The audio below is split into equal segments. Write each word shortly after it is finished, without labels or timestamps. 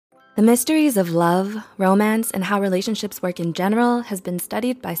The mysteries of love, romance, and how relationships work in general has been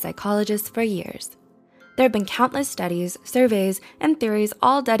studied by psychologists for years. There have been countless studies, surveys, and theories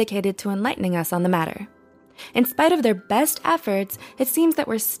all dedicated to enlightening us on the matter. In spite of their best efforts, it seems that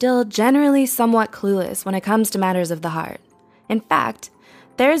we're still generally somewhat clueless when it comes to matters of the heart. In fact,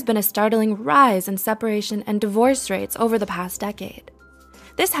 there has been a startling rise in separation and divorce rates over the past decade.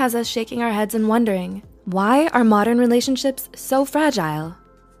 This has us shaking our heads and wondering, why are modern relationships so fragile?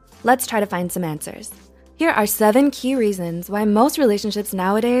 Let's try to find some answers. Here are 7 key reasons why most relationships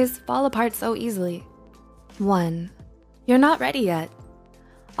nowadays fall apart so easily. 1. You're not ready yet.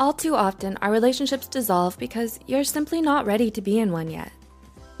 All too often, our relationships dissolve because you're simply not ready to be in one yet.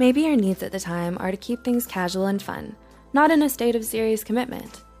 Maybe your needs at the time are to keep things casual and fun, not in a state of serious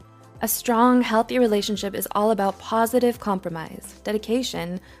commitment. A strong, healthy relationship is all about positive compromise,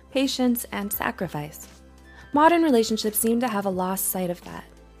 dedication, patience, and sacrifice. Modern relationships seem to have a lost sight of that.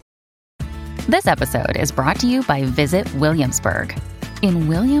 This episode is brought to you by Visit Williamsburg. In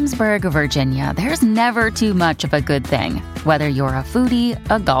Williamsburg, Virginia, there's never too much of a good thing. Whether you're a foodie,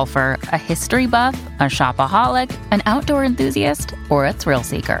 a golfer, a history buff, a shopaholic, an outdoor enthusiast, or a thrill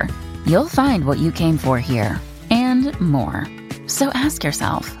seeker, you'll find what you came for here and more. So ask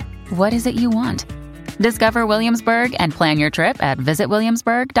yourself, what is it you want? Discover Williamsburg and plan your trip at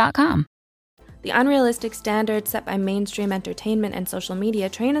visitwilliamsburg.com. The unrealistic standards set by mainstream entertainment and social media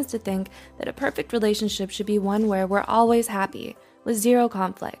train us to think that a perfect relationship should be one where we're always happy, with zero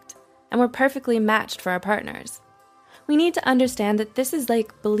conflict, and we're perfectly matched for our partners. We need to understand that this is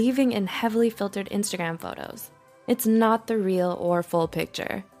like believing in heavily filtered Instagram photos. It's not the real or full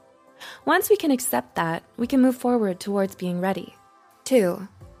picture. Once we can accept that, we can move forward towards being ready. 2.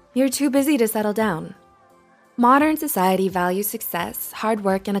 You're too busy to settle down. Modern society values success, hard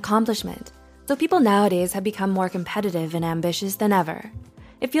work, and accomplishment. So people nowadays have become more competitive and ambitious than ever.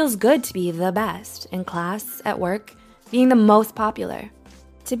 It feels good to be the best in class, at work, being the most popular.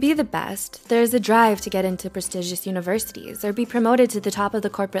 To be the best, there's a drive to get into prestigious universities or be promoted to the top of the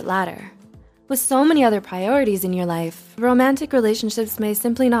corporate ladder. With so many other priorities in your life, romantic relationships may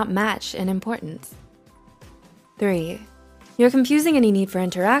simply not match in importance. 3. You're confusing any need for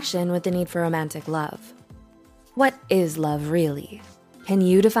interaction with the need for romantic love. What is love really? Can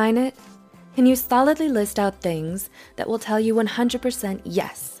you define it? Can you solidly list out things that will tell you 100%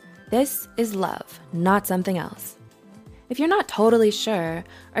 yes, this is love, not something else? If you're not totally sure,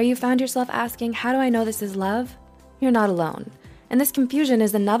 or you found yourself asking, how do I know this is love? You're not alone. And this confusion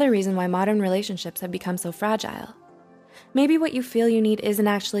is another reason why modern relationships have become so fragile. Maybe what you feel you need isn't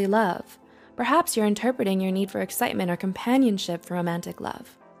actually love. Perhaps you're interpreting your need for excitement or companionship for romantic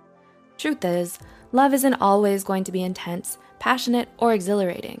love. Truth is, love isn't always going to be intense, passionate, or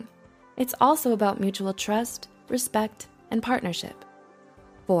exhilarating. It's also about mutual trust, respect, and partnership.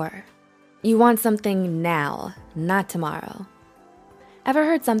 4. You want something now, not tomorrow. Ever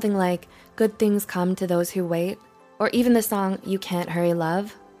heard something like, good things come to those who wait? Or even the song, You Can't Hurry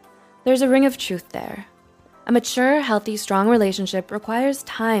Love? There's a ring of truth there. A mature, healthy, strong relationship requires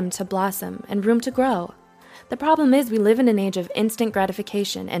time to blossom and room to grow. The problem is we live in an age of instant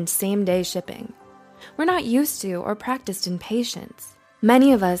gratification and same-day shipping. We're not used to or practiced in patience.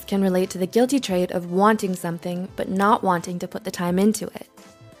 Many of us can relate to the guilty trait of wanting something but not wanting to put the time into it.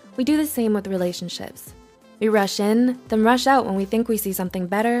 We do the same with relationships. We rush in, then rush out when we think we see something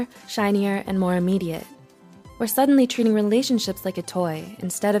better, shinier, and more immediate. We're suddenly treating relationships like a toy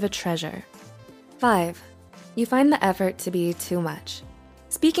instead of a treasure. 5. You find the effort to be too much.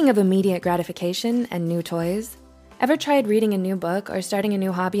 Speaking of immediate gratification and new toys, ever tried reading a new book or starting a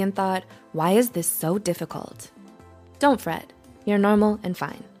new hobby and thought, why is this so difficult? Don't fret. You're normal and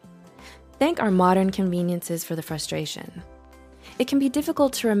fine. Thank our modern conveniences for the frustration. It can be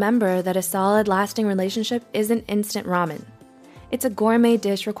difficult to remember that a solid, lasting relationship isn't instant ramen. It's a gourmet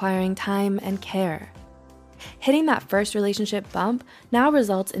dish requiring time and care. Hitting that first relationship bump now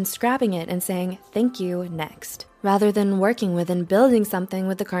results in scrapping it and saying, thank you, next, rather than working with and building something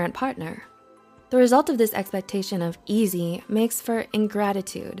with the current partner. The result of this expectation of easy makes for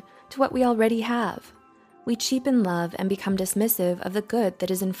ingratitude to what we already have. We cheapen love and become dismissive of the good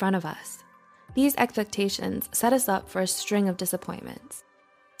that is in front of us. These expectations set us up for a string of disappointments.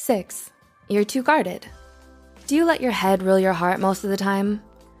 6. You're too guarded. Do you let your head rule your heart most of the time?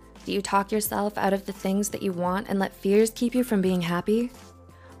 Do you talk yourself out of the things that you want and let fears keep you from being happy?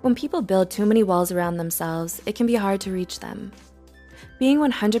 When people build too many walls around themselves, it can be hard to reach them. Being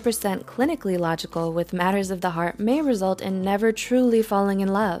 100% clinically logical with matters of the heart may result in never truly falling in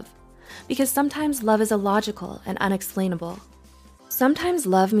love. Because sometimes love is illogical and unexplainable. Sometimes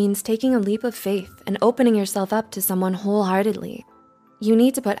love means taking a leap of faith and opening yourself up to someone wholeheartedly. You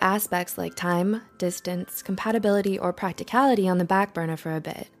need to put aspects like time, distance, compatibility, or practicality on the back burner for a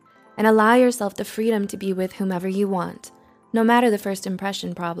bit, and allow yourself the freedom to be with whomever you want, no matter the first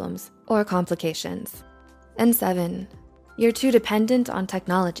impression problems or complications. And 7, you're too dependent on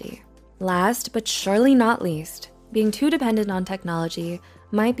technology. Last, but surely not least, being too dependent on technology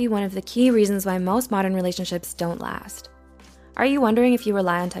might be one of the key reasons why most modern relationships don't last. Are you wondering if you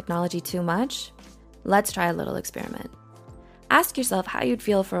rely on technology too much? Let's try a little experiment. Ask yourself how you'd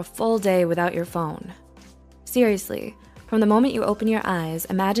feel for a full day without your phone. Seriously, from the moment you open your eyes,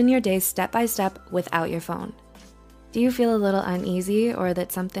 imagine your day step by step without your phone. Do you feel a little uneasy or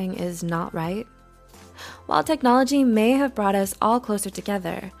that something is not right? While technology may have brought us all closer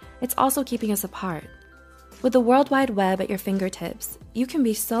together, it's also keeping us apart. With the World Wide Web at your fingertips, you can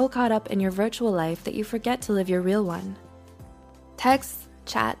be so caught up in your virtual life that you forget to live your real one. Texts,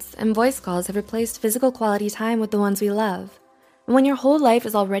 chats, and voice calls have replaced physical quality time with the ones we love. And when your whole life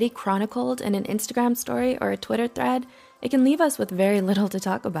is already chronicled in an Instagram story or a Twitter thread, it can leave us with very little to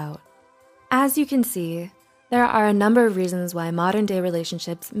talk about. As you can see, there are a number of reasons why modern-day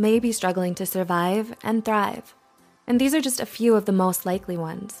relationships may be struggling to survive and thrive. And these are just a few of the most likely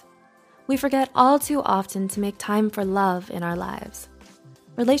ones. We forget all too often to make time for love in our lives.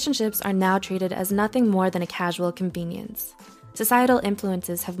 Relationships are now treated as nothing more than a casual convenience. Societal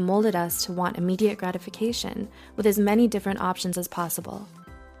influences have molded us to want immediate gratification with as many different options as possible.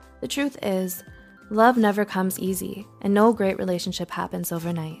 The truth is, love never comes easy, and no great relationship happens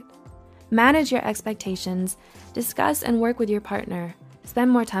overnight. Manage your expectations, discuss and work with your partner,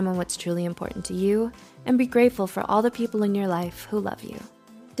 spend more time on what's truly important to you, and be grateful for all the people in your life who love you.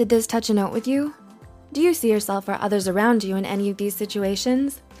 Did this touch a note with you? Do you see yourself or others around you in any of these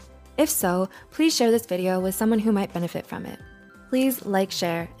situations? If so, please share this video with someone who might benefit from it. Please like,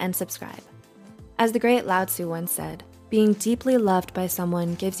 share, and subscribe. As the great Lao Tzu once said, being deeply loved by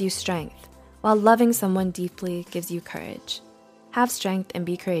someone gives you strength, while loving someone deeply gives you courage. Have strength and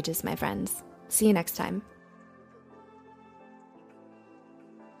be courageous, my friends. See you next time.